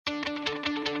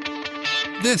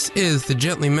This is The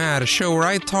Gently Mad, a show where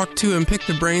I talk to and pick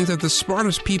the brains of the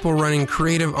smartest people running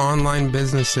creative online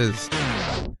businesses.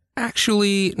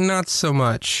 Actually, not so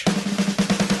much.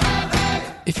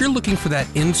 If you're looking for that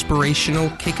inspirational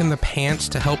kick in the pants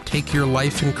to help take your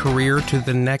life and career to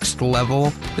the next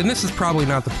level, then this is probably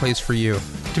not the place for you.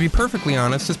 To be perfectly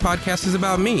honest, this podcast is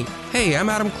about me. Hey, I'm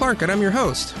Adam Clark, and I'm your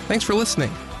host. Thanks for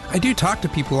listening. I do talk to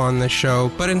people on this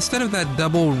show, but instead of that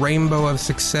double rainbow of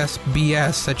success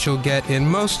BS that you'll get in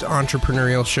most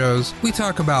entrepreneurial shows, we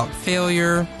talk about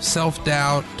failure,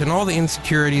 self-doubt, and all the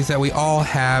insecurities that we all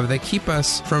have that keep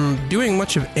us from doing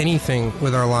much of anything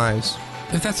with our lives.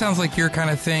 If that sounds like your kind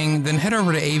of thing, then head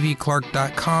over to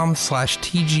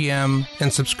avclark.com/TGM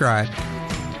and subscribe.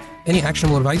 Any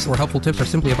actionable advice or helpful tips are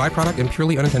simply a byproduct and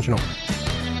purely unintentional.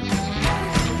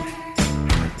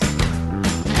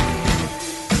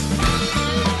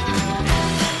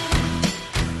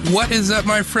 What is up,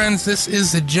 my friends? This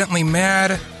is The Gently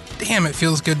Mad. Damn, it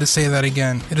feels good to say that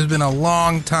again. It has been a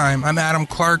long time. I'm Adam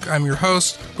Clark. I'm your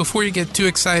host. Before you get too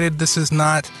excited, this is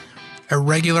not a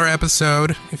regular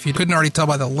episode, if you couldn't already tell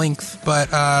by the length, but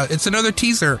it's another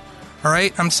teaser. All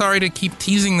right? I'm sorry to keep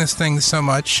teasing this thing so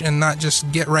much and not just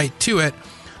get right to it,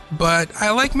 but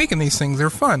I like making these things. They're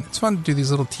fun. It's fun to do these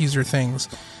little teaser things.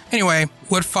 Anyway,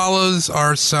 what follows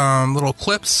are some little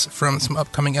clips from some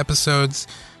upcoming episodes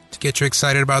to get you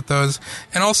excited about those.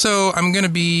 And also, I'm going to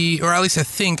be, or at least I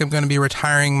think I'm going to be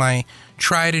retiring my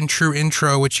tried and true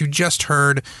intro, which you just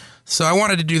heard. So I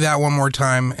wanted to do that one more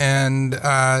time, and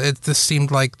this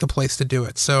seemed like the place to do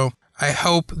it. So I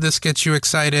hope this gets you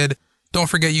excited. Don't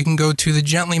forget you can go to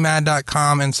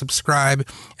thegentlymad.com and subscribe.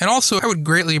 And also, I would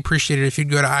greatly appreciate it if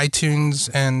you'd go to iTunes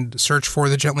and search for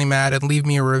The Gently Mad and leave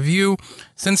me a review.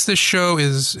 Since this show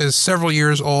is several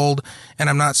years old and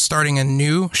I'm not starting a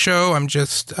new show, I'm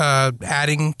just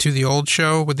adding to the old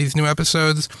show with these new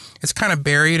episodes. It's kind of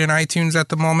buried in iTunes at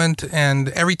the moment, and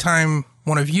every time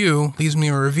one of you leaves me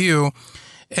a review,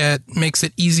 it makes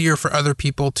it easier for other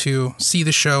people to see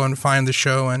the show and find the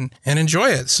show and enjoy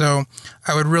it. So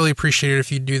I would really appreciate it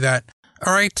if you'd do that.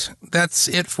 All right, that's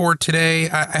it for today.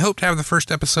 I hope to have the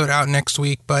first episode out next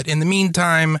week, but in the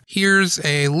meantime, here's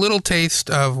a little taste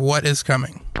of what is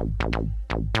coming.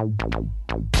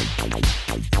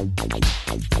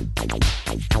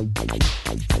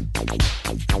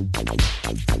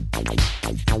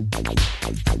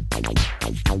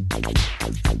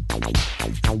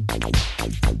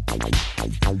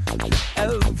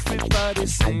 Everybody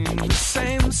sing the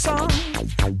same song.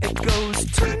 It goes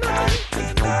tonight,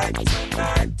 tonight,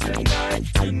 tonight, tonight,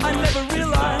 tonight. I never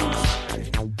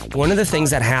realized. One of the things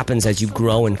that happens as you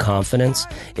grow in confidence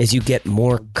is you get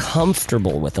more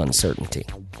comfortable with uncertainty.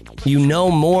 You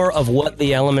know more of what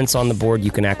the elements on the board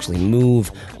you can actually move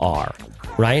are,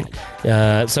 right?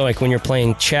 So like when you're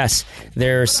playing chess,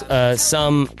 there's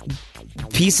some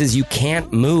pieces you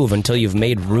can't move until you've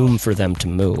made room for them to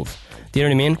move. Do you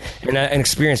know what I mean? And an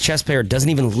experienced chess player doesn't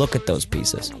even look at those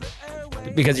pieces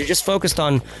because you're just focused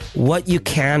on what you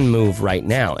can move right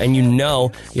now. And you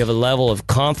know you have a level of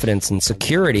confidence and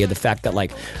security of the fact that,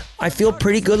 like, I feel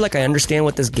pretty good, like I understand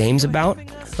what this game's about.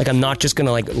 Like I'm not just going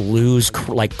to, like, lose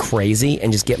like crazy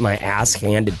and just get my ass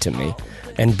handed to me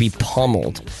and be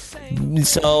pummeled.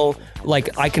 So,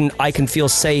 like, I can feel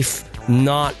safe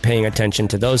not paying attention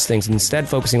to those things, instead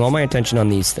focusing all my attention on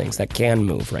these things that can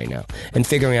move right now and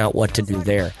figuring out what to do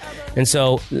there. And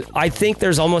so I think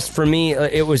there's almost, for me,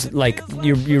 it was like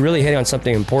you're really hitting on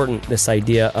something important, this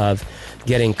idea of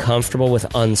getting comfortable with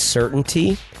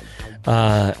uncertainty.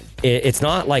 It's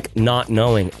not like not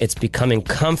knowing, it's becoming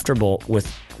comfortable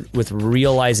with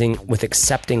realizing, with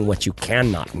accepting what you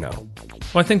cannot know.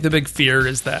 Well, I think the big fear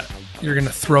is that you're going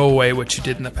to throw away what you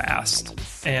did in the past.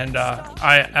 And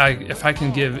I if I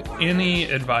can give any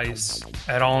advice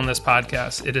at all in this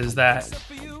podcast, it is that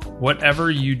whatever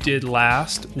you did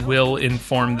last will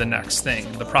inform the next thing.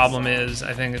 The problem is,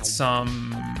 I think it's I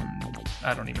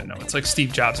don't even know. It's like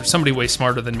Steve Jobs or somebody way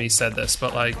smarter than me said this,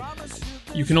 but like,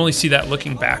 you can only see that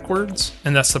looking backwards.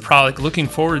 And that's the problem. Like, looking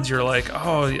forwards, you're like,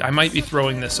 oh, I might be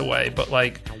throwing this away. But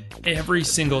like, every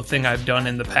single thing I've done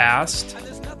in the past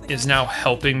is now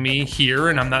helping me here.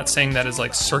 And I'm not saying that as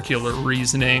like circular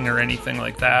reasoning or anything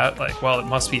like that. Like, well, it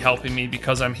must be helping me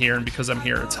because I'm here, and because I'm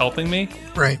here, it's helping me.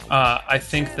 Right. I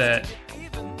think that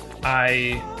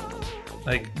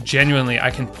genuinely,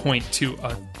 I can point to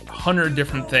 100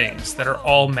 different things that are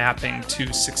all mapping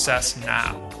to success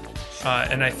now.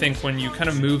 And I think when you kind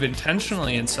of move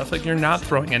intentionally and stuff, like, you're not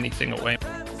throwing anything away.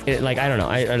 I don't know.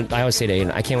 I always say to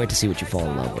Aiden, I can't wait to see what you fall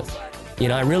in love with. You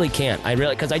know, I really can't.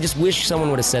 Because I just wish someone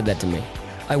would have said that to me.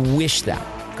 I wish that.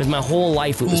 Because my whole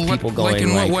life it was people going like,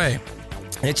 in what way?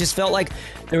 And it just felt like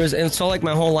it felt like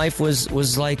my whole life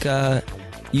was like,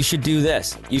 you should do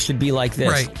this. You should be like this.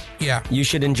 Right. Yeah. You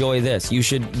should enjoy this.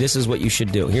 This is what you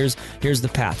should do. Here's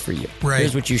the path for you. Right.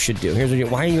 Here's what you should do.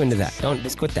 Why are you into that? Don't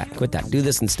just quit that. Quit that. Do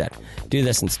this instead. Do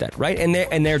this instead. Right?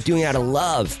 And they're doing it out of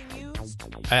love.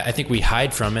 I think we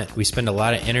hide from it. We spend a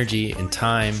lot of energy and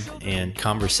time and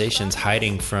conversations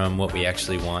hiding from what we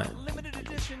actually want.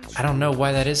 I don't know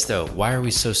why that is, though. Why are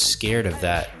we so scared of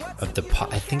that?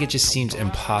 I think it just seems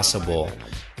impossible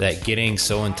that getting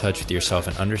so in touch with yourself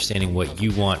and understanding what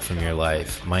you want from your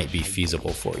life might be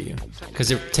feasible for you. Because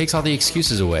it takes all the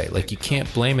excuses away. Like, you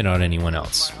can't blame it on anyone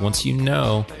else. Once you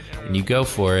know and you go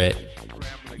for it,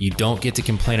 you don't get to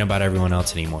complain about everyone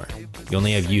else anymore. You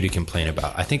only have you to complain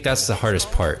about. I think that's the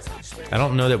hardest part. I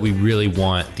don't know that we really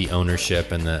want the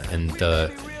ownership and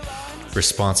the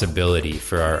responsibility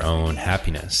for our own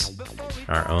happiness,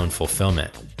 our own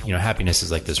fulfillment. You know, happiness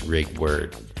is like this rigged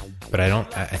word. But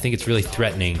I think it's really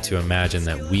threatening to imagine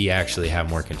that we actually have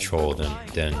more control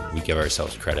than we give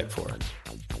ourselves credit for.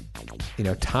 You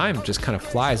know, time just kind of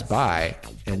flies by.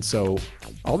 And so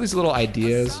all these little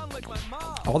ideas,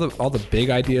 all the big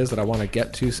ideas that I want to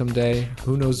get to someday,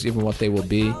 who knows even what they will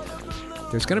be.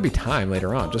 There's going to be time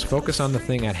later on. Just focus on the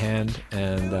thing at hand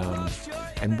and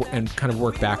kind of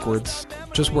work backwards.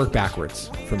 Just work backwards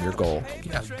from your goal.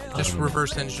 Yeah, just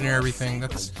reverse engineer everything.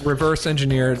 That's reverse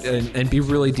engineer and be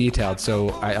really detailed.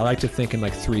 So I like to think in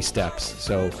like 3 steps.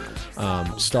 So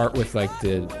start with like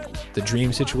the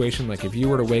dream situation. Like if you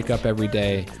were to wake up every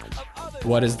day,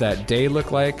 what does that day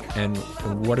look like? And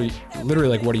what are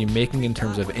you making in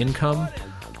terms of income?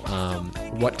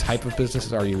 What type of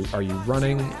business are you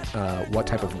running? What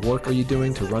type of work are you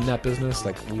doing to run that business?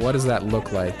 Like, what does that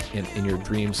look like in your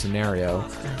dream scenario?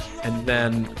 And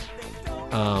then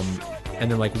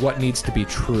like, what needs to be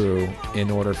true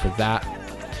in order for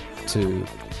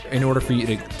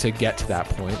you to get to that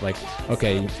point? Like,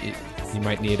 okay, you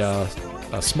might need a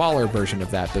smaller version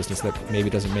of that business that maybe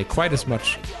doesn't make quite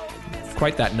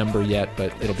that number yet,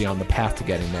 but it'll be on the path to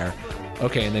getting there.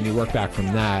 Okay, and then you work back from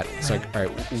that. It's like, all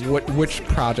right, which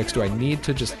projects do I need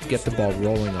to just get the ball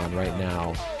rolling on right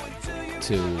now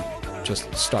to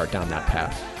just start down that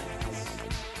path?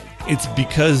 It's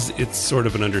because it's sort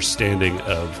of an understanding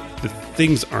of the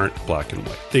things aren't black and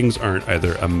white. Things aren't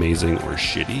either amazing or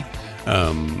shitty.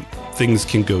 Things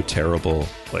can go terrible.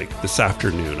 Like this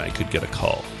afternoon, I could get a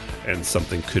call and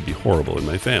something could be horrible in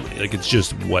my family. Like, it's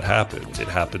just what happens. It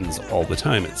happens all the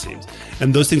time, it seems.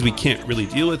 And those things we can't really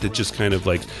deal with. It's just kind of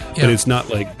like, but it's not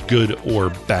like good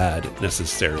or bad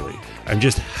necessarily. I'm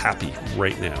just happy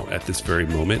right now at this very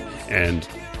moment. And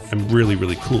I'm really,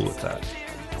 really cool with that.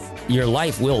 Your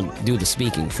life will do the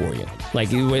speaking for you.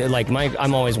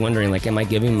 I'm always wondering, like, am I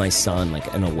giving my son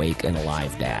like an awake and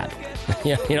alive dad?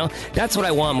 Yeah, you know, that's what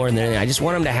I want more than anything. I just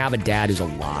want him to have a dad who's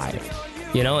alive.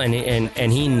 You know, and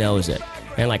he knows it.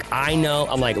 And like, I know,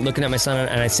 I'm like looking at my son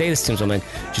and I say this to him, so I'm like,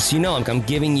 just so you know, I'm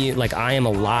giving you, like, I am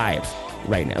alive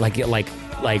right now. Like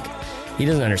he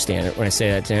doesn't understand it when I say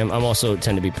that to him. I'm also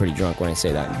tend to be pretty drunk when I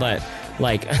say that. But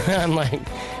like, I'm like,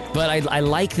 but I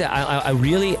like that. I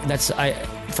really,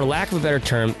 for lack of a better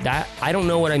term, that I don't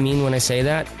know what I mean when I say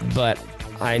that, but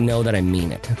I know that I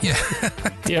mean it. Yeah.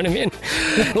 Do you know what I mean?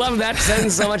 I love that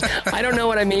sentence so much. I don't know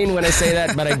what I mean when I say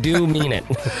that, but I do mean it.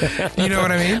 You know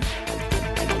what I mean?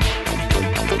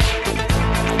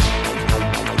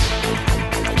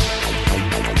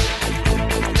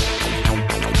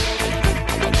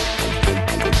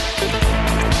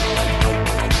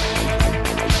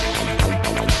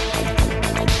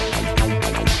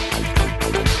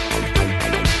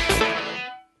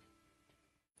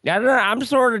 I don't know, I'm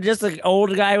sort of just an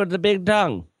old guy with a big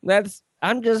tongue.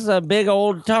 I'm just a big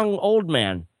old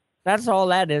man. That's all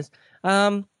that is.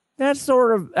 That's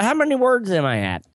sort of, how many words am I at?